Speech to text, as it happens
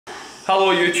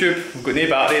Hello YouTube, we've got no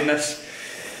battery in this.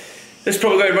 This is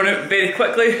probably going to run out very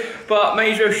quickly, but I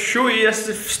might as well show you. This is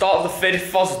the start of the very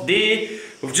first day.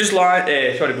 We've just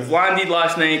we've landed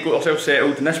last night, got ourselves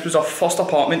settled, and this was our first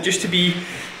apartment, just to be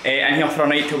in here for a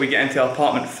night till we get into our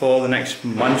apartment for the next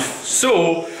month.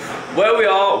 So, where we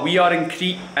are in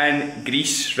CRêTE in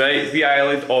Greece, right? The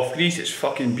island of Greece. It's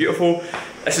fucking beautiful.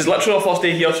 This is literally our first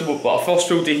day here, so our first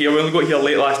full day here. We only got here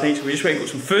late last night, so we just went and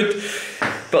got some food.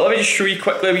 But let me just show you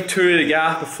quickly a wee tour of the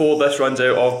gaff before this runs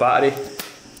out of battery.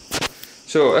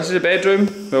 So this is the bedroom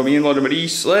where me and Laura Marie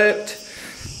slept.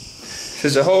 This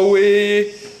is the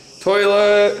hallway,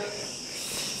 toilet,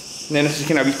 and then this is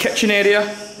kind of a wee kitchen area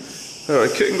where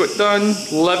the cooking got done,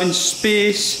 living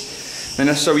space, and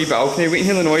this is a wee balcony. We can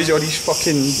hear the noise of all these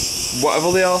fucking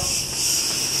whatever they are.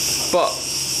 But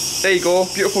there you go,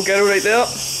 beautiful girl right there.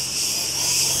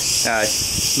 Aye,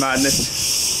 madness.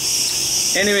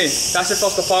 Anyway, that's the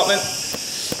first apartment.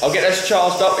 I'll get this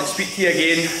charged up and speak to you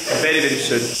again very, very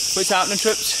soon. What's happening,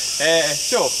 troops?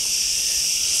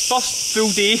 First full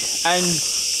day in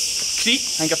CRêTE.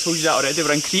 I think I've told you that already,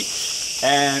 we're in CRêTE.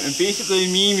 And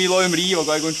basically me, Laura Marie, we're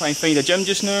going to go and try and find a gym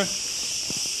just now.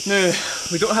 Now,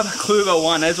 we don't have a clue where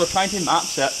one is. We're trying to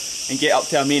maps it and get up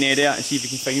to our main area and see if we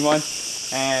can find one.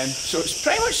 So it's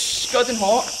pretty much scudding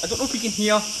hot. I don't know if we can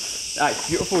hear. It's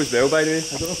beautiful as well, by the way.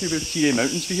 I don't know if you will see the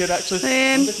mountains from here actually.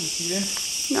 I wonder if you can see them.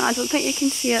 No, I don't think you can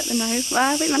see it now.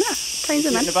 Wait a minute. Time's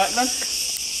a minute. In the background.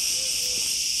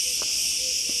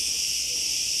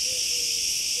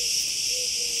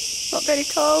 Not very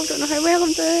tall, don't know how well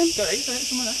I'm doing. So,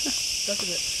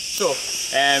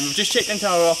 we've just checked into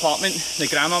our apartment,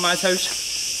 the grandmama's house,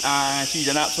 and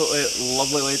she's an absolutely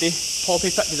lovely lady.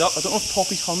 Poppy picked us up. I don't know if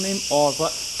Poppy's her name or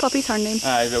what. Poppy's her name.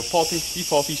 Aye, well, Poppy's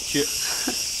cute.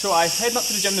 So I'm heading up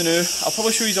to the gym now. I'll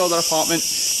probably show you all their apartment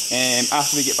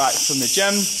after we get back from the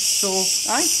gym. So,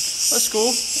 aye, let's go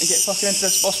and get fucking into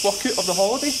this first workout of the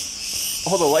holiday.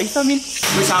 Or the life, I mean.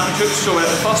 What's happening, troops? So we're at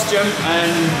the first gym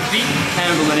in CRêTE. I can't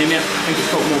remember the name yet. I think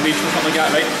it's called Motivation or something like that,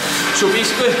 right? So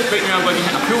basically, right now I'm going to be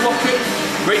hitting a pull workout.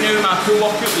 Right now my pull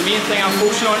workout, the main thing I'm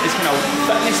focusing on is kind of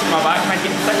fitness in my back, trying to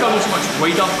get thicker, not so much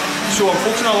wider. So I'm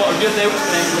focusing on a lot of rear delts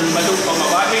and then in the middle of my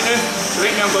back right now. So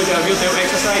right now I'm going to do a rear delt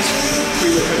exercise.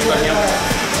 We look at it here.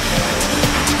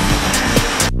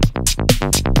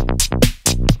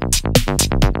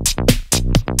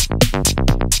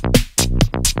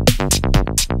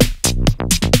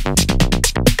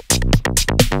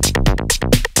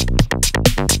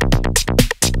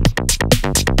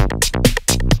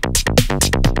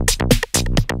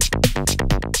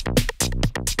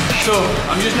 So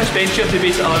I'm using this bench here to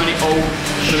basically eliminate all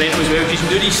momentum as well. You can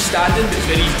do these standing, but it's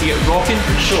very easy to get rocking.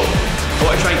 So I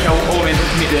want to try and kill all momentum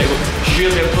to make the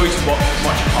rear deltoids work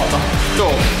much harder.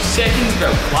 So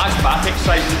last back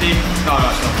exercise of the day. No,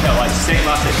 it's not. Second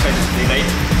last exercise of the day, right?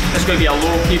 This is going to be a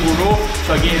low cable row.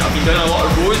 So again, I've been doing a lot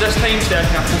of rows this time, so I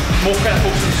can more kind of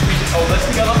focus on squeezing all this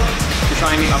together to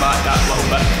try and make my back that little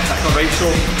bit thicker, right? So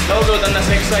now I've done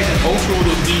this exercise and also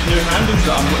these new handles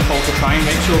that I'm looking forward to trying,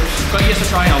 right? So I'm going to get to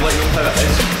try and I'll let you know how it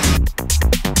is.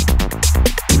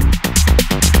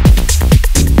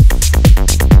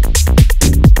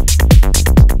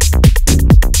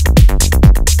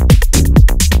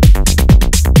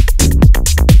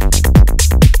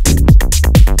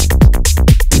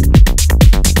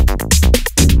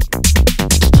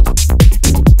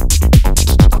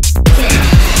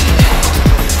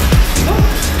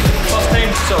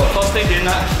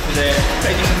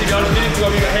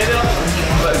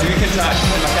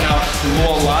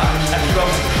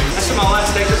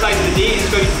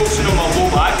 Focusing on my low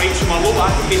back, right? So my low back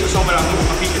is basically somewhere I'm looking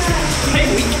at my feet. It's pretty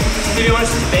weak. To be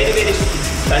honest, it's very, very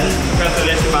thin compared to the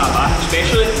rest of my back,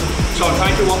 especially. So I'm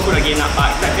trying to work on again that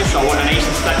back thickness. So I want a nice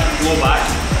and thick low back.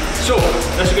 So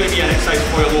this is going to be an exercise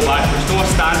for your low back. It's not a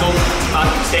standard back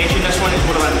extension. This one is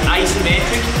more of an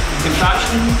isometric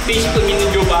contraction, basically meaning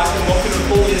your back is working on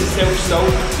holding itself still.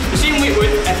 The same weight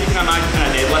would, if you can imagine, in a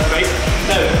deadlift, right?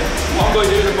 Now, what I'm going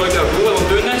to do is I'm going to do a row while I'm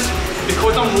doing this.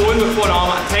 Because I'm rowing with one arm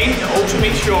at a time, it also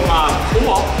makes sure my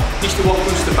core needs to work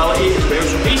on stability as well.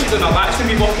 So basically my back's going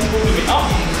to be working holding me up,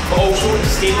 but also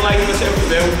stabilising myself as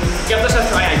well. Give this a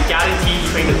try and I guarantee you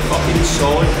find it fucking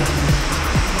solid.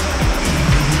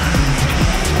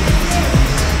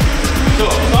 So,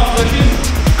 start pushing,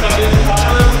 start doing the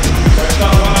parallel,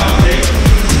 start one at a time.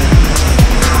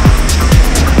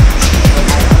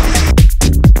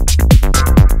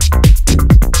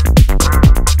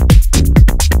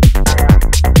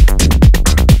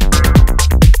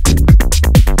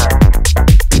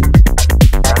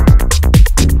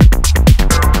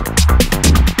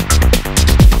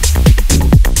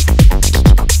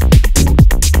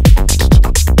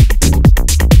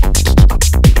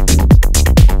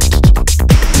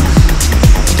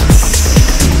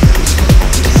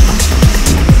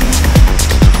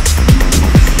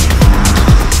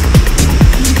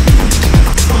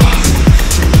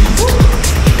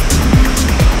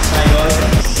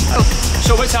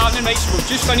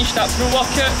 just finished that pro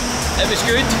workout. It was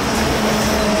good.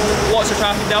 Lots of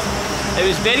traffic there. It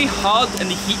was very hard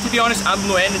in the heat, to be honest. I'm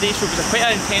low end today, so it was quite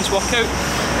an intense workout.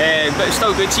 But it's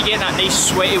still good. See, getting that nice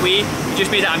sweaty way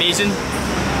just made it amazing.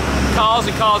 Cars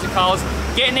and cars and cars.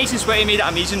 Getting nice and sweaty made it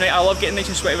amazing, right? I love getting nice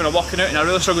and sweaty when I'm working out, and I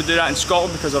really struggle to do that in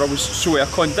Scotland because they're always so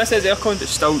aircon. This is aircon, but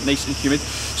it's still nice and humid.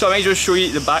 So I might as well show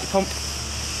you the back pump.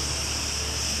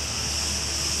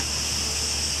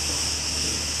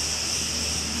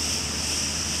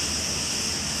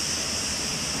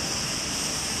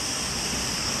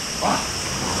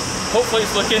 Hopefully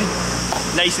it's looking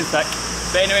nice and thick.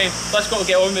 But anyway, let's go and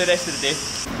get on with the rest of the day.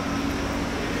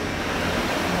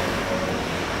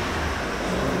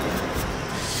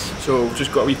 So we've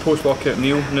just got a wee post-workout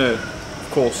meal. Now, of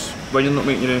course, when you're not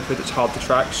making your own food, it's hard to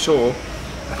track. So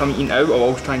if I'm eating out, I'll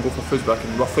always try and go for foods where I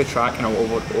can roughly track, and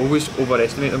I'll always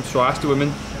overestimate them. So I asked the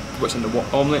woman what's in the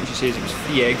omelette, and she says it was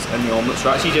 3 eggs in the omelette. So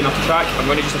that's easy enough to track. I'm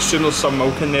going to just assume there's some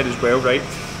milk in there as well, right?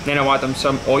 Then I'll add them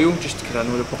some oil, just because I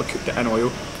know they've probably cooked it in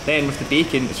oil. Then with the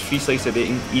bacon, it's 3 slices of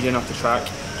bacon, easy enough to track.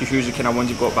 Just use the kind of ones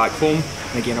you've got back home.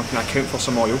 And again, I can account for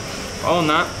some oil. But other than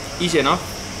that, easy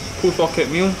enough. Post-workout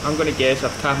meal, I'm going to guess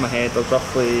off the top of my head, there's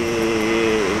roughly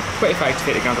 25 to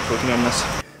 30 grams of protein in this.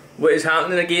 What is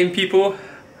happening again, people?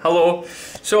 Hello.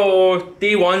 So,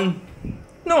 day one,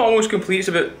 not almost complete, it's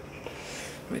about,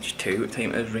 let me just tell you what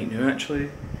time it is right now actually.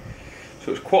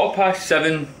 So it's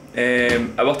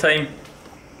 7:15 our time.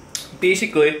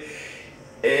 Basically,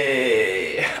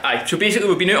 so basically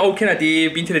we've been out all kind of day,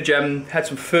 been to the gym, had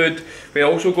some food. We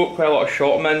also got quite a lot of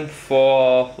shopping in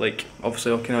for, like,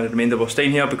 obviously kind of the remainder of our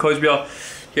staying here. Because we are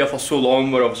here for so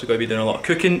long, we're obviously going to be doing a lot of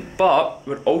cooking, but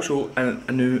we're also in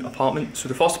a new apartment. So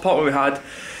the first apartment we had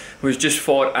was just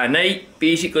for a night,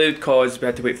 basically because we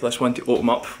had to wait for this one to open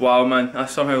up. Wow man, I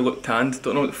somehow look tanned,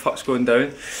 don't know what the fuck's going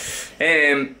down.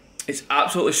 It's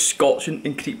absolutely scorching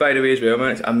in CRêTE, by the way, as well,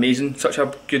 man. It's amazing, such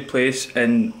a good place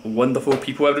and wonderful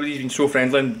people. Everybody's been so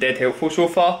friendly and dead helpful so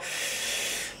far.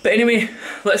 But anyway,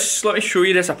 let me show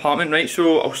you this apartment, right?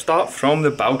 So I'll start from the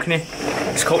balcony.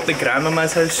 It's called the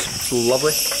grandmama's house. It's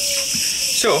lovely.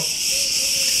 So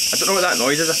I don't know what that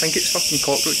noise is. I think it's fucking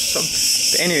cockroach or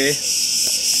something. But anyway,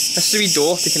 this is a wee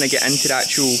door to kind of get into the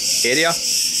actual area.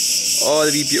 Oh,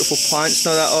 the wee beautiful plants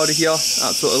and all that over here.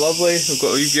 Absolutely lovely. We've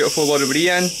got a wee beautiful Laura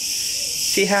Marie in.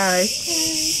 Say hi.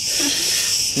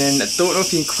 And then I don't know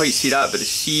if you can quite see that, but the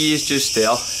sea is just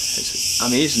there. It's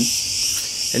amazing.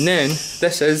 And then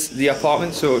this is the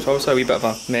apartment, so it's obviously a wee bit of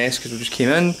a mess because we just came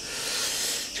in.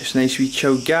 Just a nice wee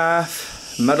chill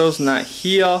gaff, mirrors and that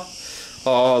here.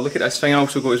 Oh, look at this thing I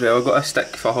also got as well. I've got a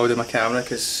stick for holding my camera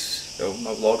because, well, I'm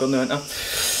a vlogger now, aren't I?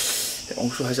 It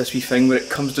also has this wee thing where it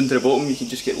comes down to the bottom, you can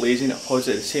just get lazy and it holds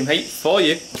it at the same height for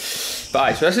you. But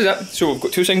aye, so this is it. So we've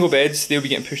got 2 single beds, they'll be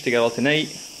getting pushed together tonight.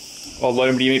 Or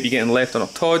Laura Marie might be getting left on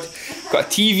her Todd. Got a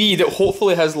TV that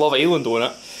hopefully has Love Island on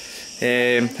it.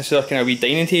 This is our kind of wee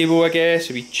dining table, I guess,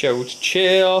 a wee chilled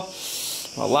chair.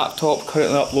 My laptop,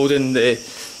 currently uploading the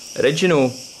original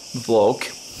vlog.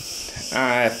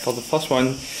 For the first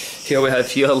one, here we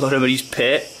have here Laura Marie's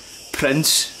pet,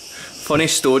 Prince. Funny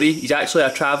story, he's actually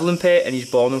a travelling pet and he's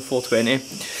born on 420.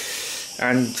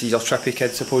 And he's a trippy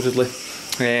kid supposedly.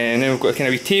 And then we've got a kind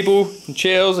of wee table and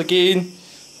chairs again.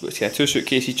 We've got kind of 2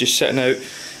 suitcases just sitting out.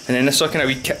 And then this is a kind of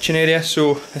wee kitchen area,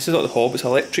 so this is not the hob, it's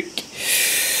electric.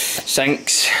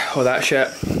 Sinks, all that shit.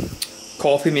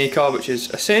 Coffee maker, which is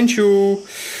essential.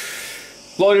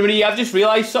 Laura Marie, I've just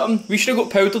realised something. We should have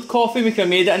got powdered coffee, we could have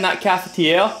made it in that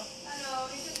cafetiere. I know,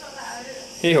 we should sort that out.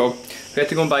 Hey ho. We had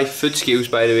to go and buy food scales,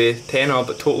 by the way, tenner,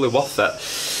 but totally worth it.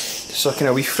 Just a kind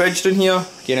of wee fridge down here,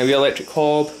 again a wee electric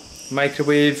hob,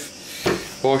 microwave,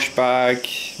 wash bag,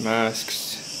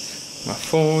 masks, my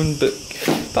phone,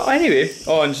 but anyway,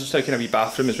 oh, and just a kind of wee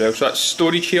bathroom as well, so that's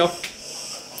storage here.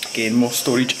 Again, more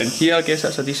storage in here, I guess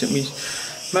that's a decent wee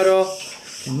mirror.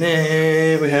 And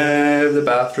then we have the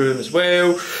bathroom as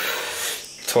well,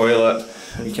 toilet,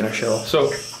 and we can have a shower.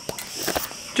 So,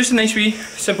 just a nice wee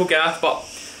simple gaff, but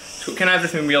it's got kind of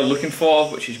everything we are looking for,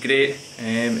 which is great.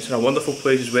 It's in a wonderful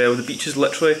place as well. The beach is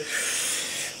literally,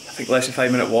 I think, less than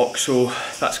 5-minute walk, so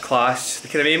that's class. The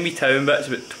kind of main wee town bit is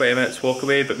about 20 minutes walk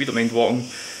away, but we don't mind walking.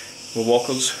 We're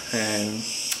walkers.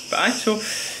 But aye, so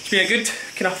it's been a good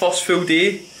kind of first full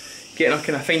day, getting our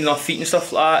kind of finding our feet and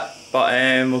stuff like that. But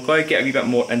we're going to get a wee bit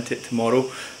more into it tomorrow.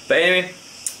 But anyway,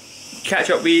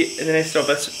 catch up with you in the next of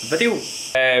this video.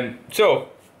 So,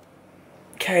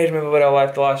 can't remember where I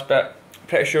left the last bit.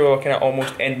 Pretty sure we're kind of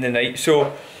almost ending the night.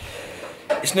 So,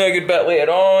 it's now a good bit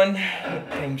later on. What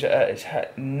time's it at? It's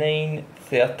hit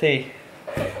 9:30.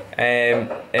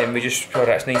 And we just, well,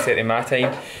 that's 9:30 my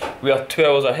time. We are 2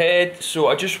 hours ahead. So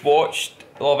I just watched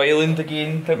Love Island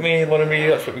again, didn't we, Lauren Marie?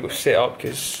 That's what we got set up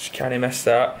because you can't miss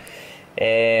that.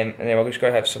 And then we're just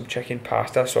going to have some chicken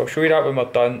pasta, so I'll show you that when we're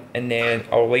done, and then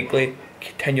I'll likely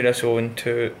continue this on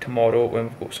to tomorrow when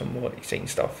we've got some more exciting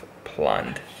stuff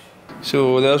planned.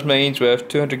 So there's mine with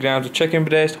 200 grams of chicken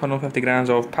breast, 150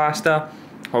 grams of pasta,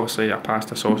 obviously a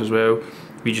pasta sauce as well.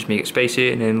 We just make it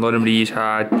spicy, and then Lauren Marie's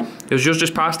had, was yours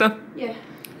just pasta? Yeah.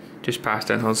 Just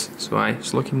pasta in hers, so aye,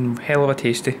 it's looking hell of a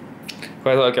tasty.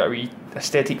 By the way, I got a wee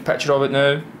aesthetic picture of it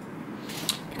now,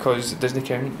 because it doesn't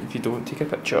count if you don't take a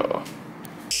picture.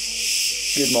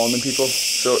 Good morning people,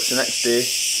 so it's the next day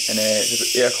and it's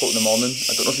about 8 o'clock in the morning.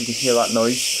 I don't know if you can hear that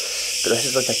noise, but this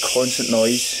is like a constant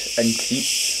noise in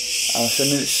CRêTE. I'm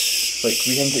assuming it's like,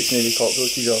 we think it's maybe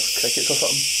cockroaches or crickets or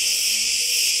something.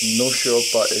 No sure,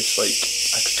 but it's like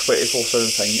a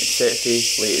 24/7 thing. It's set to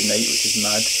late at night, which is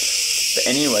mad. But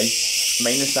anyway,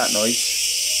 minus that noise,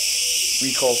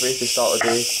 wee coffee to start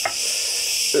the day,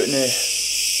 out in the,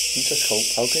 what's this called,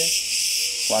 balcony?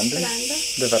 Landing? Veranda.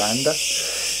 The veranda.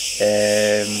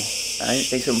 Aye,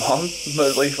 nice and warm,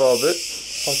 live life all about.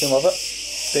 Fucking love it.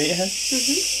 Don't you, hun?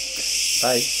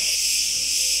 Bye.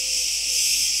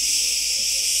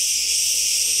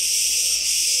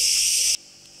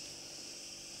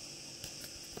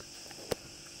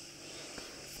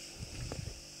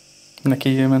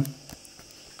 Nicky, you man.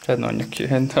 Heading on your cute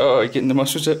hand. Oh, you're getting the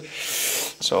muscles out.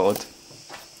 Solid.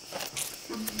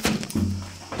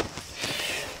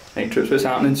 Right, troops, what's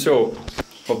happening? So,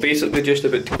 we're basically just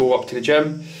about to go up to the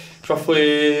gym. It's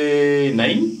roughly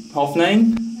 9, half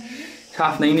 9. It's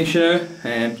half 9ish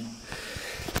now.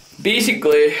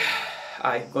 Basically,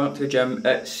 going up to the gym.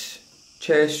 It's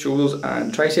chest, shoulders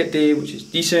and tricep day, which is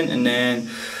decent, and then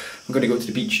I'm going to go to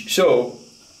the beach. So,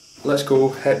 let's go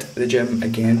hit the gym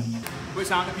again. What's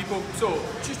happening people? So,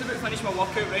 just about to finish my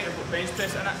workout, right? I've got bench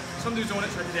press in it. Somebody's on it,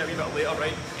 so I can do it a wee bit later,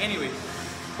 right? Anyway,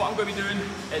 what I'm going to be doing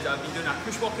is I've been doing a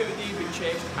push workout today with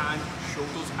chest and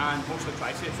shoulders and mostly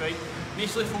triceps, right?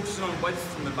 Basically focusing on width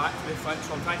from the back to the front,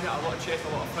 so I'm trying to get a lot of chest,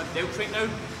 a lot of front delts right now,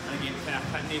 and again, kind of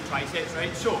hitting the triceps,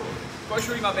 right? So, I've got to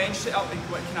show you my bench setup and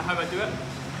kind of how I do it.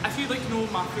 If you'd like to know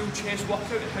my full chest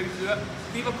workout and how to do it,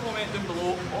 leave a comment down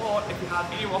below, or if you have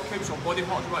any workouts or body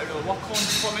parts you want to really work on,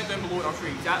 comment down below and I'll show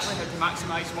you exactly how to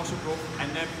maximise muscle growth in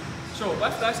them. So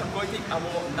with this, I'm going to take a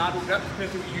more narrow grip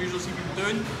compared to what you usually see people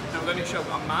doing, and I'm going to make sure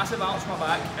I've got a massive arch on my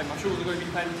back and my shoulders are going to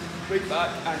be pinned right back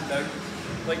and down,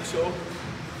 like so.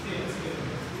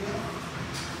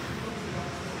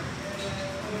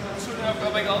 So now I've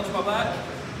got a big arch on my back,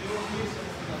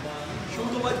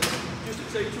 shoulder width, just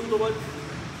outside shoulder width.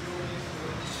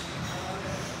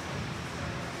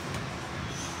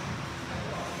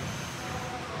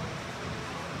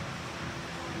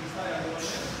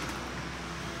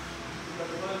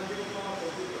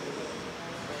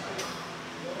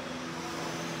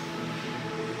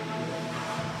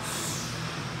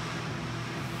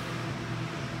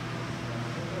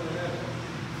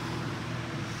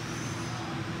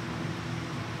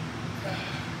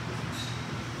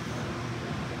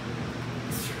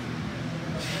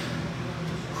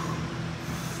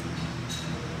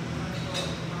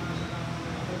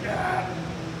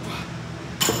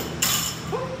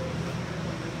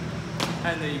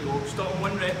 And there you go, stop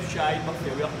 1 rep shy of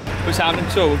failure. What's happening?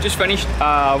 So we've just finished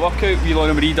a workout. We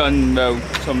Lauren Marie done, well,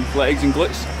 some legs and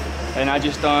glutes, and I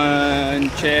just done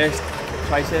chest,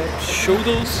 triceps,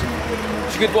 shoulders.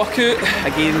 It's a good workout.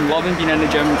 Again, loving being in the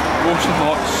gym, roasting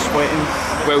hot, sweating,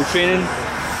 while training.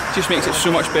 Just makes it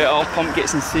so much better. Pump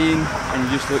gets insane and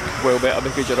you just look well better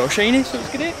because you're all shiny, so it's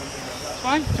great. It's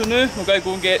fine. So now we're going to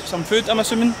go and get some food, I'm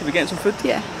assuming. Are we getting some food?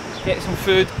 Yeah. Get some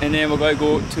food and then we're going to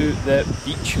go to the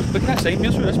beach. Look at that sign,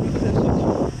 here's what this means. Look at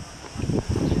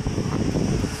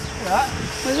that.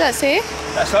 What does that say?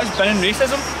 That's banning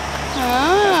racism.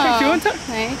 Oh. That's quite cool, isn't it?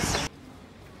 Nice.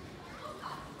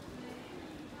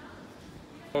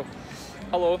 Oh,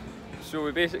 hello. So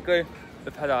we've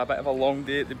had a bit of a long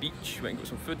day at the beach. We went and got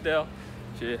some food there.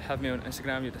 If you have me on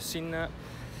Instagram, you'd have seen that.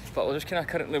 But we're just kind of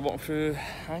currently walking through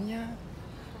Hanya.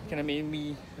 Kind of made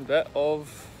me a bit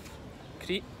of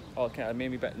CRêTE. Or kind of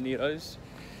maybe a bit near us.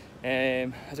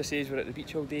 As I say, we're at the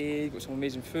beach all day, got some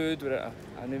amazing food, we're at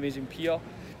an amazing pier.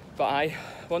 But aye,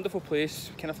 wonderful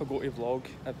place, kind of forgot to vlog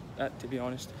it to be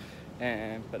honest.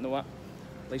 But know what,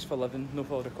 life's for living, no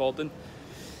for recording.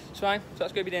 So aye, so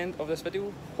that's going to be the end of this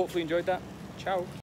video. Hopefully you enjoyed that. Ciao.